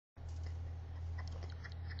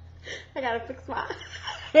I gotta fix my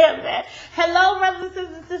hair. Hello, brothers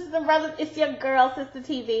and sisters and brothers. It's your girl,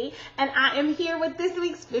 SistaTV, and I am here with this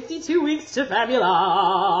week's 52 Weeks to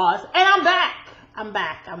Fabulous. And I'm back. I'm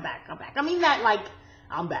back. I mean that like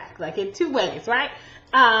I'm back, like in two ways, right?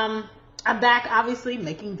 I'm back, obviously,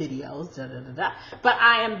 making videos, but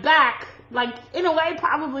I am back, like, in a way,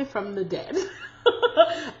 probably from the dead.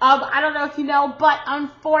 I don't know if you know, but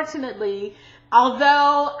unfortunately,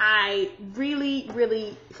 although I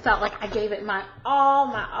really felt like I gave it my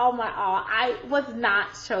all, I was not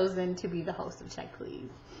chosen to be the host of Check Please.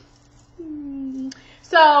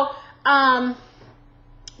 So,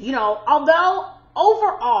 you know, although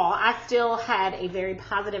overall I still had a very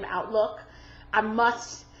positive outlook, I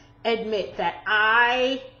must admit that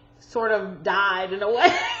I sort of died in a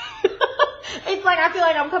way. It's like I feel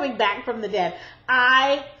like I'm coming back from the dead.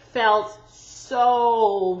 I felt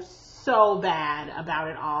so bad about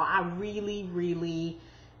it all. I really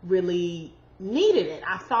needed it.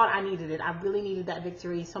 I thought I needed it. I really needed that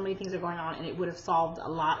victory. So many things are going on, and it would have solved a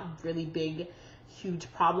lot of really big,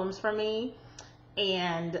 huge problems for me.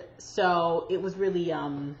 And so it was really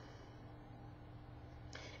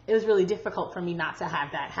difficult for me not to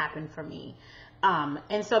have that happen for me.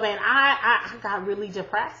 And so, man, I got really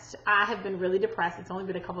depressed. I have been really depressed. It's only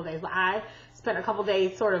been a couple of days, but I spent a couple of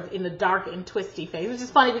days sort of in the dark and twisty phase, which is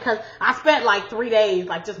funny because I spent like 3 days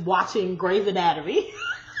like just watching Grey's Anatomy.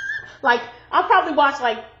 Like I probably watched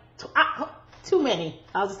like too many.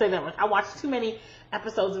 I'll just say that much. I watched too many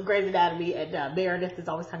episodes of Grey's Anatomy, and Meredith is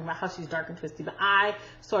always talking about how she's dark and twisty, but I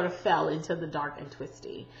sort of fell into the dark and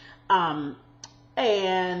twisty.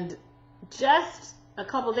 And just a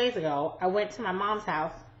couple days ago, I went to my mom's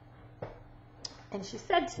house, and she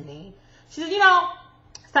said to me, she said, you know,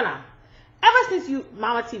 Sana, ever since you,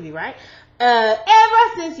 Mama TV, right?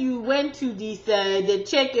 Ever since you went to the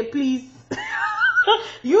Check Please,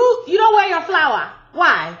 you don't wear your flower.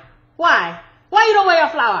 Why you don't wear your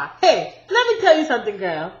flower? Hey, let me tell you something,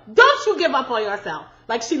 girl. Don't you give up on yourself.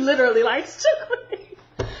 Like, she literally, like, shook me.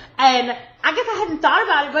 And I guess I hadn't thought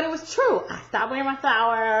about it, but it was true. I stopped wearing my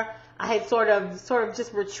flower. I had sort of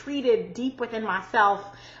just retreated deep within myself.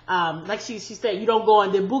 Like she said, you don't go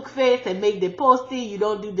on the book face and make the posting. You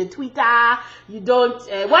don't do the Twitter. You don't,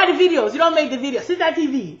 why the videos? You don't make the videos.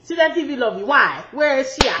 SistaTV love you. Why? Where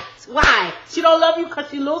is she at? Why? She don't love you because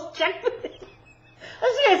she lost Check. She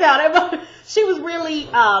didn't say all that, but she was really,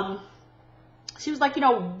 she was like, you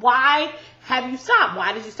know, why have you stopped?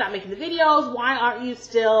 Why did you stop making the videos? Why aren't you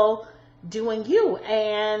still doing you?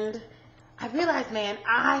 And I realized, man,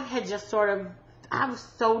 I had just sort of, I was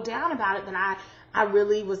so down about it that I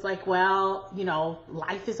really was like, well, you know,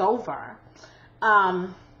 life is over.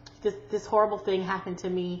 This horrible thing happened to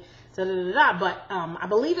me, but I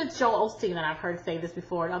believe it's Joel Osteen that I've heard say this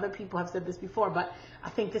before, and other people have said this before, but I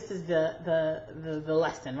think this is the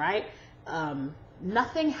lesson, right?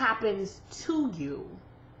 Nothing happens to you.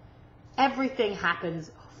 Everything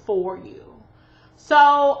happens for you.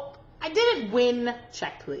 So I didn't win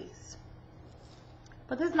Check Please.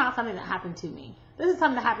 But this is not something that happened to me. This is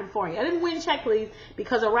something that happened for you. I didn't win Check Please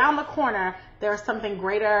because around the corner there's something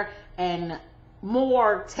greater and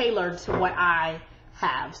more tailored to what I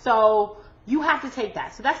have. So you have to take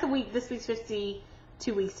that. So that's this week's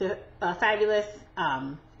 52 Weeks to Fabulous.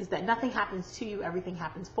 Is that nothing happens to you, everything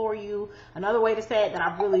happens for you. Another way to say it that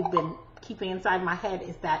I've really been keeping inside my head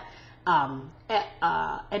is that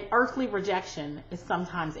an earthly rejection is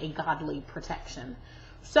sometimes a godly protection.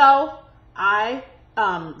 So I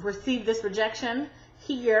received this rejection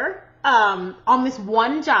here on this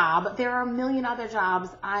one job. There are a million other jobs.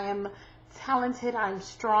 I am talented. I'm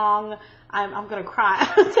strong. I'm gonna cry.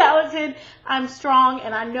 I'm talented. I'm strong,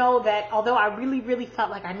 and I know that although I really felt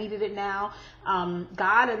like I needed it now,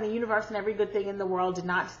 God and the universe and every good thing in the world did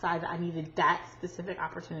not decide that I needed that specific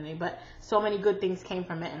opportunity. But so many good things came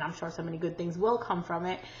from it, and I'm sure so many good things will come from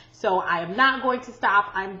it. So I am not going to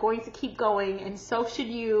stop. I'm going to keep going, and so should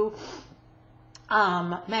you.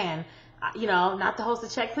 Man, you know, not the host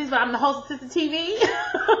of Check Please, but I'm the host of SistaTV.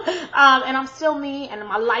 And I'm still me, and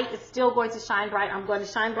my light is still going to shine bright. I'm going to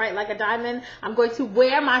shine bright like a diamond. I'm going to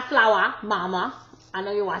wear my flower, mama. I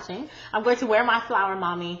know you're watching. I'm going to wear my flower,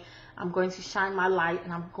 mommy. I'm going to shine my light,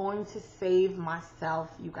 and I'm going to save myself,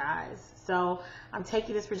 you guys. So I'm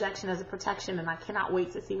taking this rejection as a protection, and I cannot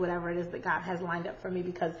wait to see whatever it is that God has lined up for me,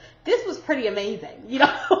 because this was pretty amazing. You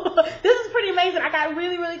know, this is pretty amazing. I got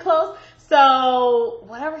really close. So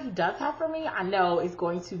whatever he does have for me, I know is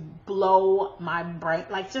going to blow my brain,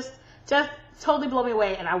 like just totally blow me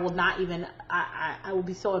away. And I will not even, I will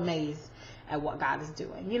be so amazed at what God is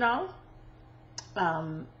doing, you know?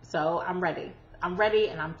 So I'm ready. I'm ready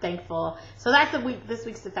and I'm thankful. So that's this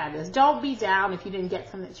week's The Fabulous. Don't be down if you didn't get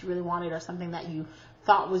something that you really wanted or something that you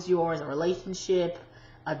thought was yours, a relationship,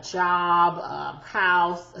 a job, a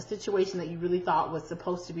house, a situation that you really thought was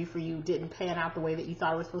supposed to be for you didn't pan out the way that you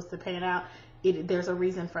thought it was supposed to pan out. There's a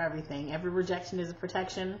reason for everything. Every rejection is a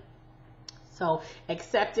protection. So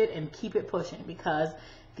accept it and keep it pushing because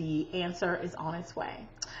the answer is on its way.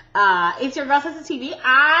 It's your girl, SistaTV.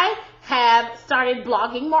 I have started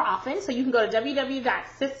blogging more often, so you can go to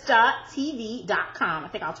www.SistaTV.com. I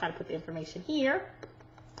think I'll try to put the information here.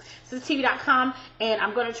 SistaTV.com, and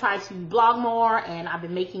I'm going to try to blog more, and I've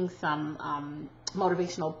been making some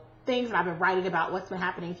motivational things, and I've been writing about what's been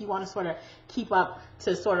happening. If you want to sort of keep up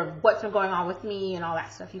to sort of what's been going on with me and all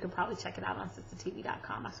that stuff, you can probably check it out on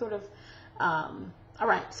SistaTV.com. I sort of, all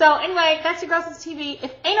right. So anyway, that's your girl, SistaTV.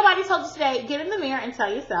 If ain't nobody told you today, get in the mirror and tell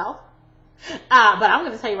yourself. But I'm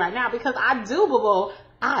going to tell you right now because I do, boo-boo.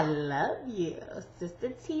 I love you.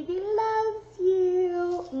 SistaTV loves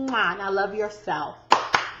you. Mwah. Now love yourself.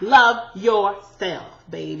 Love yourself,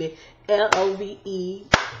 baby. LOVEYOU.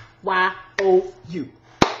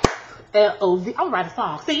 LOV. I'm gonna write a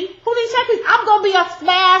song. See? Who needs check? I'm gonna be a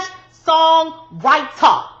smash song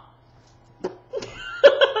writer.